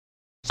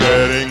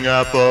sitting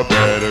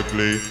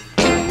alphabetically.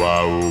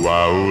 Wow,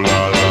 wow,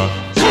 la la.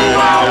 Sitting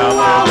wow,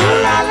 wow,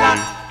 la la.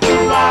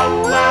 Wow,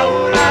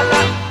 wow, la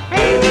la.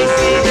 A B C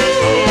D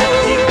E F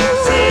G,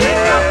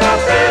 sitting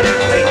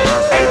alphabetically.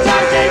 H I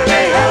J K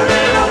L M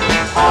N O.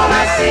 All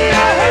I see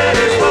ahead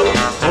is WOP.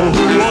 Oh,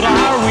 what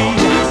are we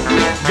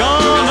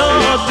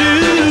gonna do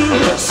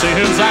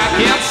since I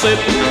can't sit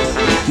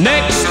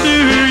next to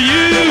you?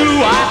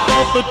 I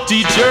thought the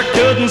teacher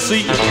couldn't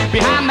see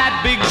behind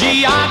that big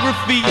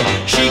geography.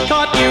 She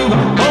caught you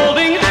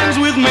holding hands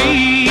with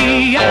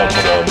me.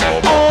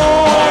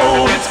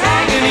 Oh, it's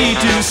agony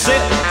to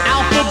sit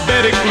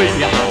alphabetically.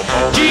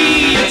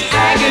 Gee, it's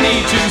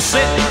agony to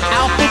sit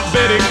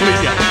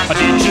alphabetically. A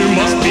teacher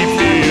must be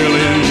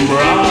feeling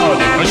proud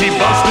when she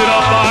busted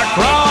up our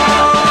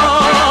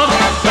crowd,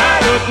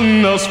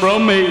 putting us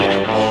from A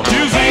to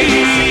Z.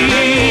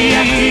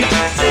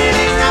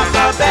 Sitting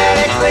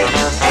alphabetically.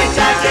 H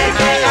I J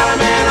K L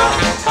M N O.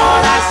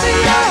 All I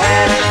see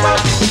ahead is WOP.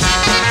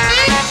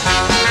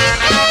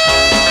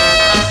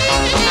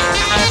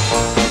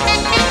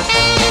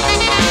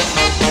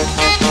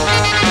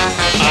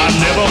 I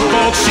never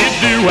thought she'd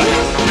do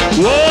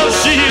what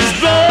she's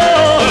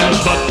done,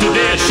 but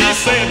today she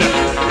said,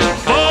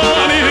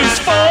 fun is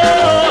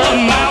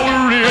fun. Now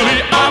we're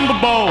really on the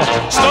ball.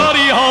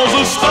 Study hall's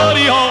a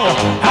study hall.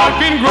 How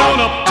can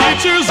grown-up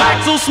teachers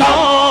act so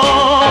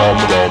small?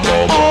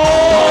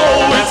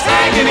 Oh, it's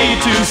agony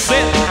to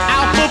sit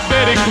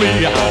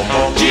alphabetically.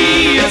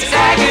 Gee, it's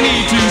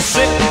agony to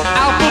sit